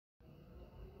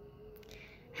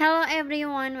Hello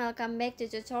everyone, welcome back to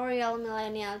Tutorial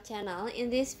Millennial channel. In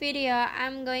this video,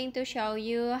 I'm going to show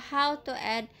you how to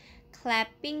add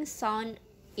clapping sound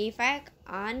effect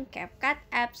on CapCut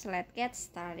apps. Let's get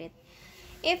started.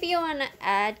 If you wanna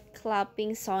add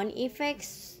clapping sound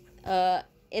effects,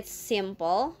 it's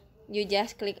simple. You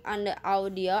just click on the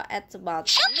audio at the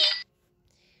bottom.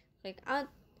 Click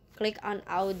on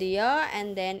audio,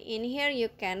 and then in here you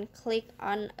can click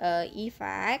on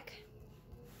effect.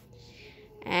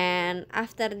 And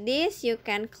after this you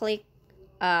can click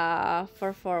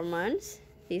performance,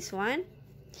 this one,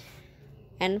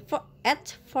 and for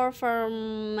add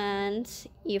performance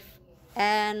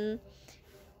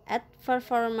at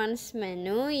performance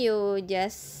menu you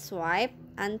just swipe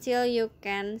until you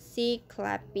can see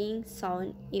clapping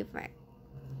sound effect.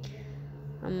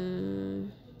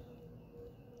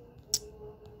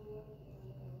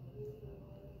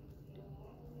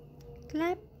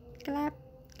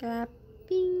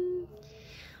 Clapping.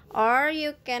 Or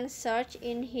you can search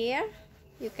in here.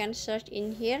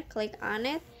 Click on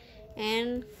it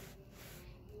and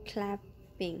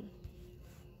clapping.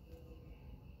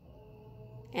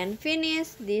 And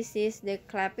finish. This is the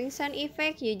clapping sound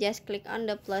effect. You just click on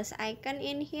the plus icon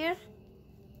in here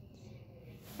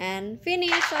and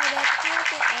finish. So that's how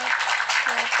to add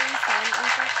clapping sound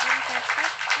effect on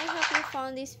CapCut. I hope you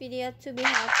found this video to be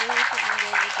helpful. If you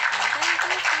enjoyed the content,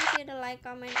 please consider like,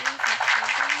 comment, and subscribe.